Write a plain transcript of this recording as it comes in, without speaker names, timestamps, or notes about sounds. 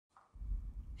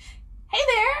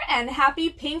and happy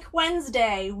Pink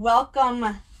Wednesday.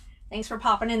 Welcome. Thanks for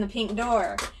popping in the pink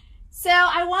door. So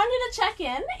I wanted to check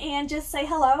in and just say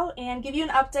hello and give you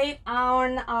an update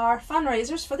on our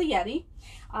fundraisers for the Yeti.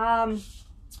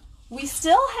 We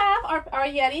still have our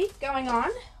Yeti going on.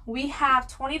 We have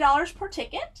 $20 per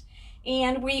ticket,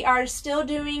 and we are still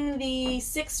doing the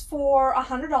 6 for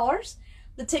 $100.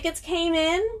 The tickets came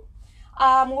in.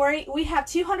 We have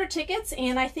 200 tickets,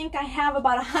 and I think I have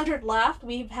about 100 left.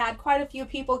 We've had quite a few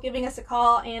people giving us a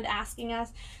call and asking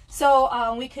us,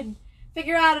 so we could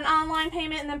figure out an online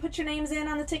payment and then put your names in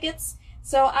on the tickets.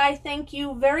 So I thank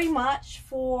you very much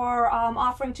for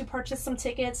offering to purchase some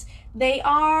tickets. They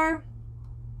were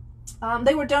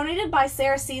donated by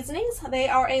Sarah Seasonings. They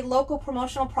are a local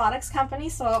promotional products company,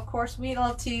 so of course we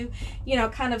love to,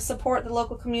 kind of support the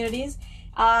local communities.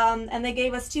 And they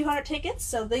gave us 200 tickets,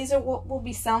 so these are what we'll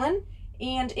be selling.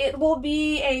 And it will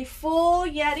be a full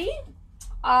Yeti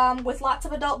with lots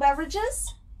of adult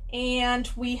beverages. And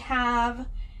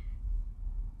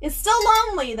it's still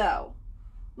lonely though.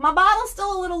 My bottle's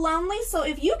still a little lonely, so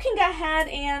if you can go ahead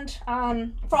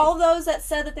and, for all those that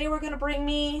said that they were going to bring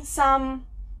me some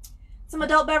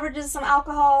adult beverages, some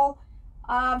alcohol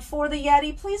for the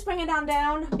Yeti, please bring it on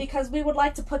down, because we would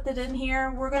like to put that in here.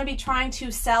 We're going to be trying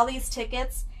to sell these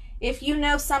tickets. If you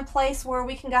know some place where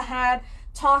we can go ahead,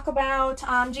 talk about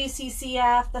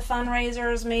GCCF, the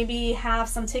fundraisers, maybe have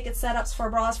some ticket setups for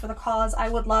Bras for the Cause, I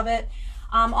would love it.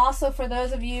 Also, for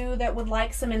those of you that would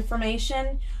like some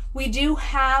information, we do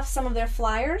have some of their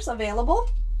flyers available.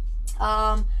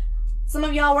 Some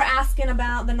of y'all were asking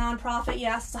about the nonprofit.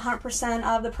 Yes, 100%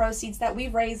 of the proceeds that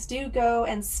we've raised do go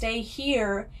and stay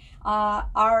here.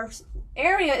 Our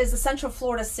area is the Central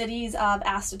Florida cities of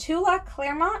Astatula,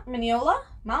 Clermont, Mineola,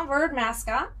 Mount Verde,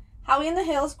 Mascot, Howey in the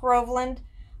Hills, Groveland,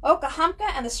 Okahumpka,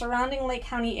 and the surrounding Lake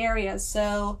County areas.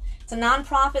 So it's a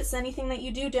nonprofit, so anything that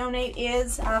you do donate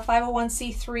is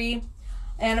 501c3.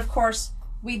 And of course,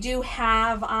 we do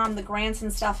have the grants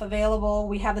and stuff available.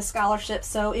 We have the scholarships.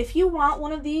 So if you want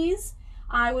one of these,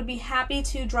 I would be happy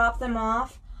to drop them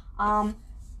off.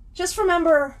 Just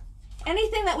remember,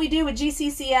 anything that we do with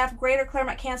GCCF, Greater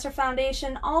Clermont Cancer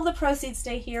Foundation, all the proceeds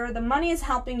stay here. The money is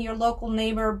helping your local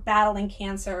neighbor battling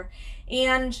cancer.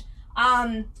 And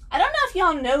I don't know if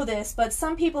y'all know this, but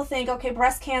some people think, okay,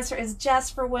 breast cancer is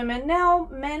just for women. No,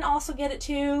 men also get it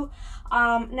too.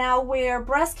 Now, where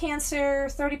breast cancer,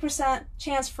 30%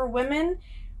 chance for women,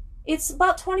 it's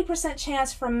about 20%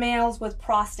 chance for males with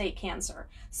prostate cancer.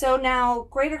 So now,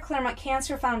 Greater Clermont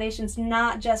Cancer Foundation is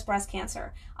not just breast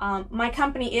cancer. My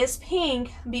company is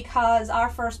Pink because our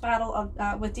first battle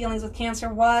with dealings with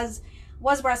cancer was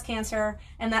breast cancer,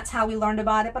 and that's how we learned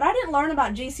about it. But I didn't learn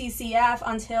about GCCF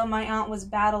until my aunt was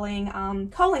battling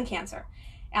colon cancer.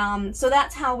 So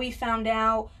that's how we found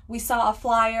out. We saw a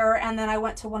flyer, and then I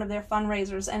went to one of their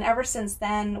fundraisers, and ever since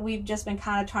then we've just been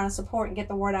kind of trying to support and get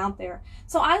the word out there.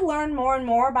 So I learn more and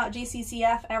more about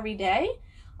GCCF every day,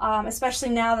 especially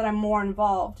now that I'm more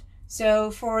involved.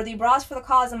 So for the Bras for the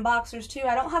Cause and Boxers too,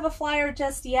 I don't have a flyer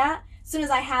just yet. As soon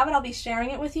as I have it, I'll be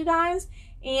sharing it with you guys,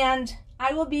 and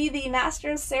I will be the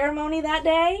master of ceremony that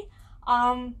day.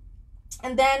 And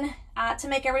then to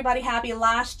make everybody happy,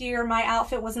 last year my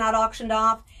outfit was not auctioned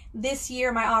off. This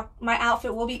year my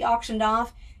outfit will be auctioned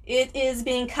off. It is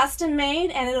being custom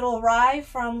made, and it'll arrive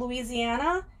from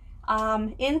Louisiana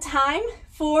in time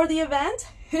for the event.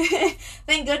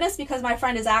 Thank goodness, because my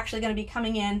friend is actually going to be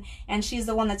coming in, and she's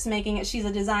the one that's making it. She's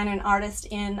a designer and artist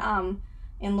in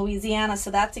Louisiana, so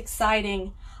that's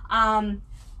exciting.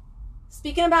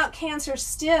 Speaking about cancer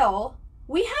still,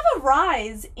 we have a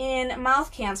rise in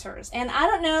mouth cancers, and I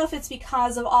don't know if it's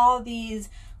because of all these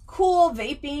cool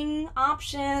vaping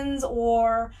options,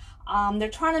 or they're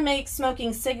trying to make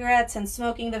smoking cigarettes and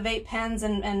smoking the vape pens,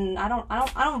 and I don't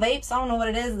vape, so I don't know what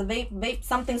it is, the vape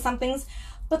somethings,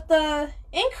 but the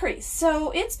increase.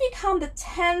 So it's become the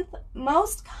 10th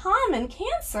most common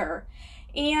cancer,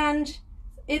 and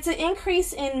it's an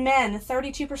increase in men,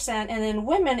 32%, and in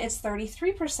women, it's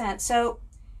 33%. So,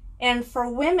 and for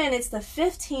women, it's the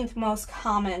 15th most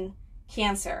common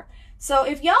cancer. So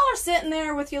if y'all are sitting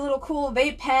there with your little cool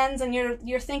vape pens and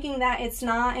you're thinking that it's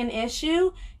not an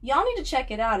issue, y'all need to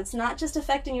check it out. It's not just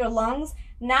affecting your lungs,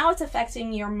 now it's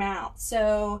affecting your mouth.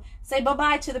 So say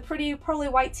bye-bye to the pretty pearly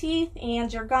white teeth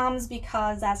and your gums,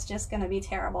 because that's just going to be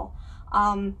terrible.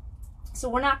 So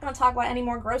we're not going to talk about any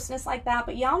more grossness like that,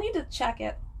 but y'all need to check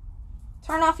it.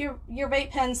 Turn off your vape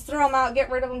pens, throw them out, get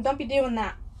rid of them. Don't be doing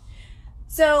that.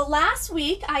 So last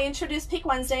week I introduced Pink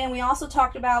Wednesday, and we also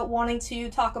talked about wanting to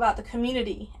talk about the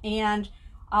community and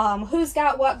who's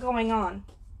got what going on.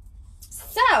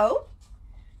 So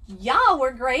y'all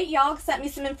were great. Y'all sent me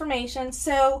some information.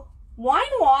 So Wine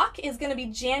Walk is going to be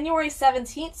January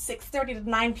 17th, 6:30 to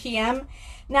 9 p.m.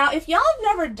 Now, if y'all have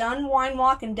never done Wine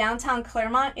Walk in downtown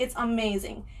Claremont, it's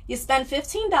amazing. You spend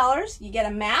 $15, you get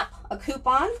a map, a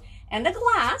coupon, and a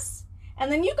glass,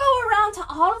 and then you go around to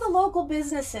all of the local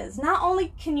businesses. Not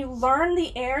only can you learn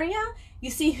the area, you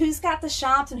see who's got the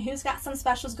shops and who's got some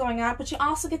specials going on, but you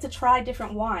also get to try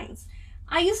different wines.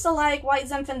 I used to like White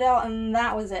Zinfandel, and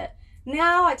that was it.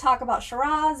 Now I talk about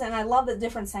Shiraz, and I love the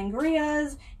different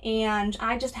sangrias, and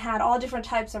I just had all different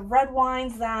types of red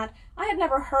wines that I had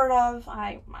never heard of.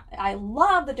 I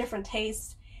love the different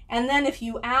tastes. And then if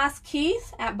you ask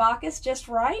Keith at Bacchus Just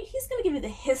Right, he's going to give you the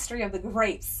history of the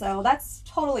grapes, so that's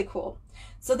totally cool.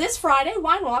 So this Friday,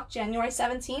 Wine Walk, January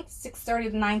 17th,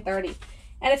 6:30 to 9:30.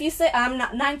 And if you say,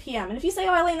 9 p.m. And if you say,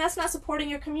 oh, Eileen, that's not supporting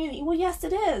your community. Well, yes,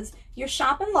 it is. You're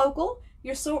shopping local,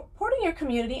 you're supporting your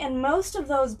community, and most of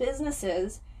those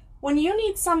businesses, when you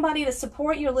need somebody to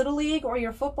support your Little League or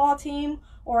your football team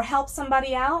or help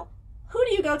somebody out, who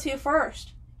do you go to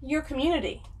first? Your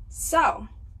community. So,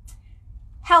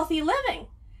 healthy living.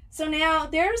 So now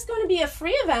there's going to be a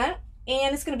free event,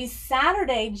 and it's going to be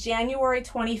Saturday, January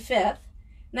 25th.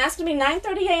 And that's going to be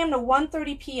 9:30 a.m. to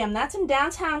 1:30 p.m. That's in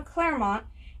downtown Claremont,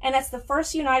 and it's the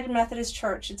First United Methodist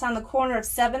Church. It's on the corner of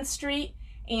 7th Street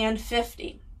and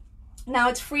 50. Now,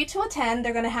 it's free to attend.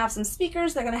 They're going to have some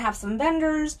speakers. They're going to have some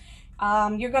vendors.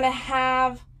 You're going to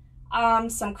have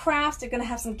some crafts. They're going to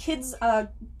have some kid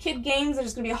games.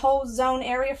 There's going to be a whole zone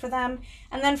area for them.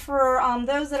 And then for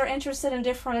those that are interested in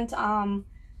different,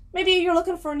 maybe you're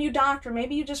looking for a new doctor.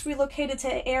 Maybe you just relocated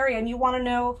to an area and you want to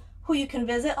know who you can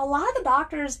visit. A lot of the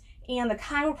doctors and the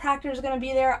chiropractors are going to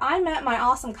be there. I met my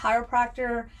awesome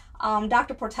chiropractor,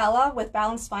 Dr. Portella with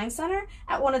Balance Spine Center,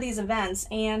 at one of these events,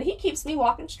 and he keeps me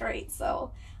walking straight.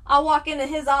 So I'll walk into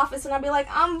his office and I'll be like,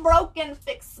 I'm broken,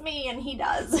 fix me, and he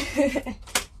does. Did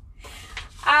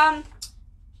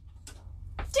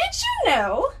you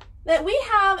know that we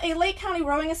have a Lake County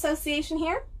Rowing Association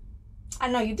here? I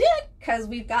know you did, because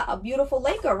we've got a beautiful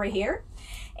lake over here.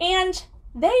 And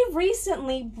they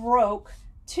recently broke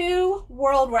 2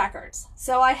 world records.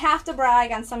 So I have to brag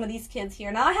on some of these kids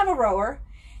here. Now, I have a rower,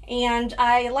 and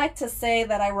I like to say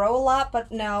that I row a lot,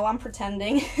 but no, I'm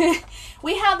pretending.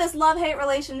 We have this love-hate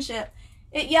relationship.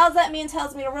 It yells at me and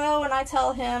tells me to row, and I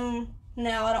tell him,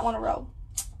 no, I don't want to row.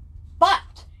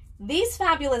 But these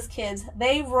fabulous kids,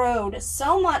 they rowed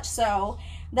so much so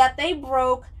that they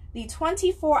broke the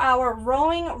 24-hour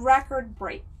rowing record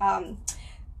break.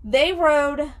 They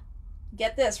rowed,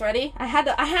 get this, ready? I had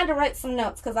to write some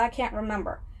notes because I can't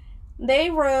remember. They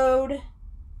rowed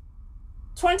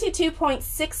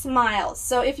 22.6 miles.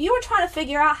 So if you were trying to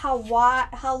figure out how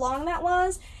long that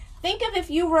was, think of if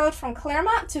you rode from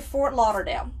Claremont to Fort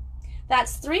Lauderdale.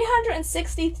 That's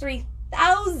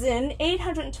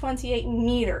 363,828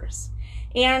 meters.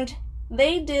 And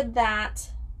they did that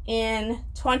in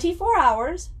 24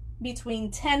 hours between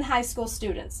 10 high school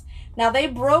students. Now, they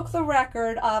broke the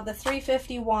record of the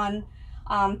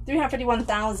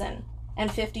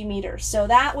 351,050 meters. So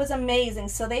that was amazing.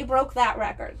 So they broke that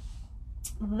record.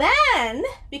 Then,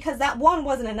 because that one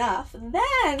wasn't enough,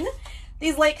 then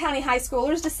these Lake County high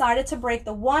schoolers decided to break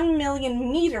the 1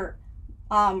 million meter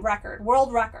record,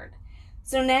 world record.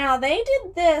 So now they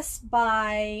did this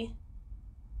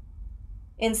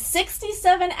in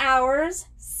 67 hours,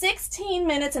 16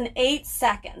 minutes, and 8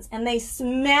 seconds. And they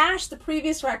smashed the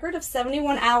previous record of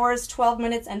 71 hours, 12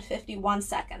 minutes, and 51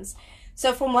 seconds.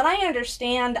 So from what I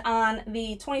understand on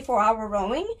the 24-hour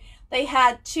rowing, they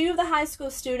had 2 of the high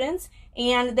school students,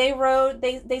 and they rowed,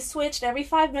 they switched every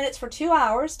 5 minutes for 2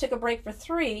 hours, took a break for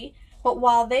 3, but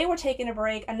while they were taking a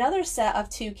break, another set of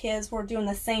 2 kids were doing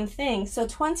the same thing. So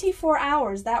 24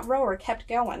 hours, that rower kept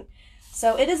going.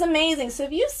 So it is amazing. So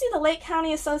if you see the Lake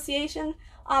County Association,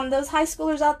 those high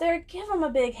schoolers out there, give them a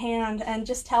big hand and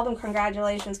just tell them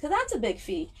congratulations, because that's a big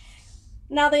feat.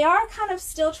 Now, they are kind of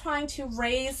still trying to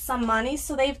raise some money,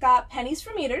 so they've got pennies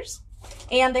for meters,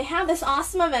 and they have this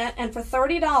awesome event, and for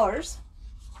 $30,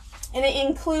 and it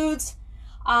includes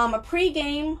a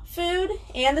pre-game food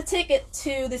and the ticket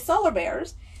to the Solar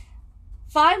Bears.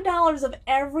 $5 of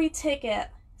every ticket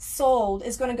sold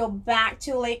is going to go back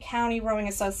to Lake County Rowing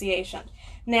Association.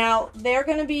 Now, they're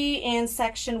going to be in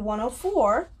section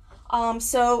 104,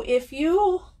 so if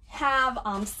you have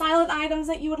silent items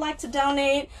that you would like to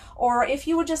donate, or if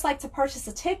you would just like to purchase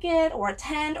a ticket or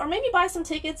attend, or maybe buy some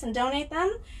tickets and donate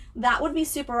them, that would be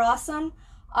super awesome.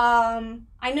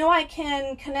 I know I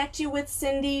can connect you with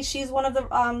Cindy. She's one of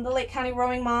the Lake County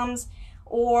Rowing Moms,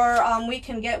 or we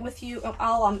can get with you.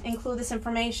 I'll include this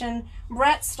information.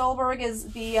 Brett Stolberg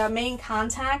is the main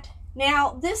contact.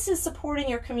 Now, this is supporting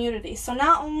your community. So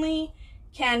not only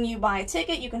can you buy a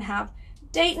ticket, you can have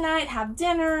date night, have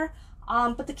dinner,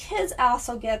 but the kids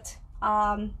also get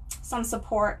some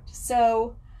support.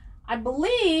 So I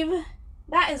believe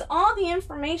that is all the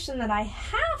information that I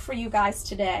have for you guys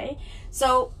today.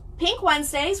 So Pink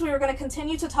Wednesdays, we were going to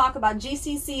continue to talk about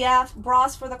GCCF,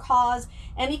 Bras for the Cause,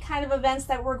 any kind of events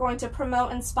that we're going to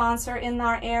promote and sponsor in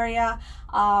our area.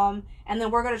 And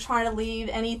then we're going to try to leave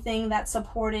anything that's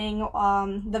supporting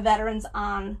the veterans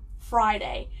on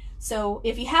Friday. So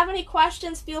if you have any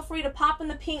questions, feel free to pop in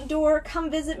the pink door, come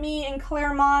visit me in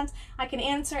Claremont. I can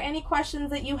answer any questions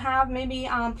that you have, maybe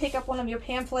pick up one of your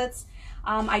pamphlets.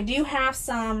 I do have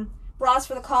some Bras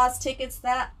for the Cause tickets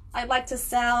that I'd like to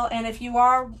sell, and if you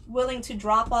are willing to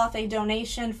drop off a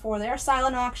donation for their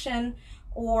silent auction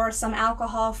or some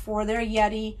alcohol for their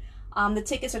Yeti, the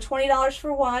tickets are $20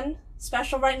 for one.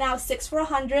 Special right now is $6 for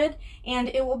 $100, and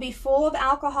it will be full of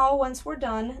alcohol once we're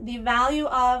done. The value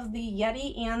of the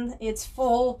Yeti and its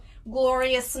full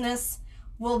gloriousness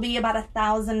will be about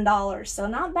 $1,000, so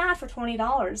not bad for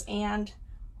 $20. And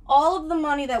all of the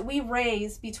money that we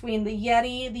raise between the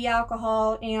Yeti, the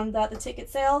alcohol, and the ticket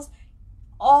sales,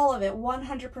 all of it,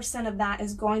 100% of that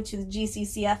is going to the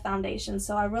GCCF Foundation.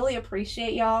 So I really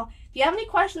appreciate y'all. If you have any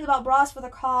questions about Bras for the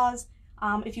Cause,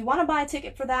 if you want to buy a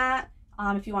ticket for that,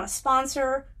 if you want to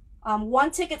sponsor,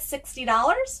 one ticket's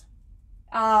 $60.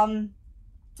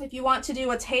 If you want to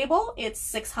do a table, it's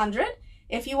 $600.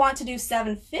 If you want to do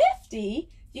 $750,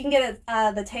 you can get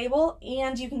the table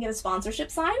and you can get a sponsorship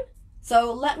sign.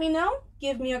 So let me know,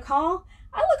 give me a call.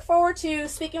 I look forward to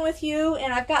speaking with you,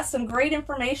 and I've got some great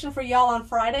information for y'all on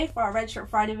Friday for our Red Shirt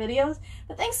Friday videos.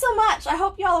 But thanks so much. I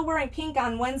hope y'all are wearing pink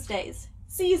on Wednesdays.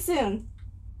 See you soon.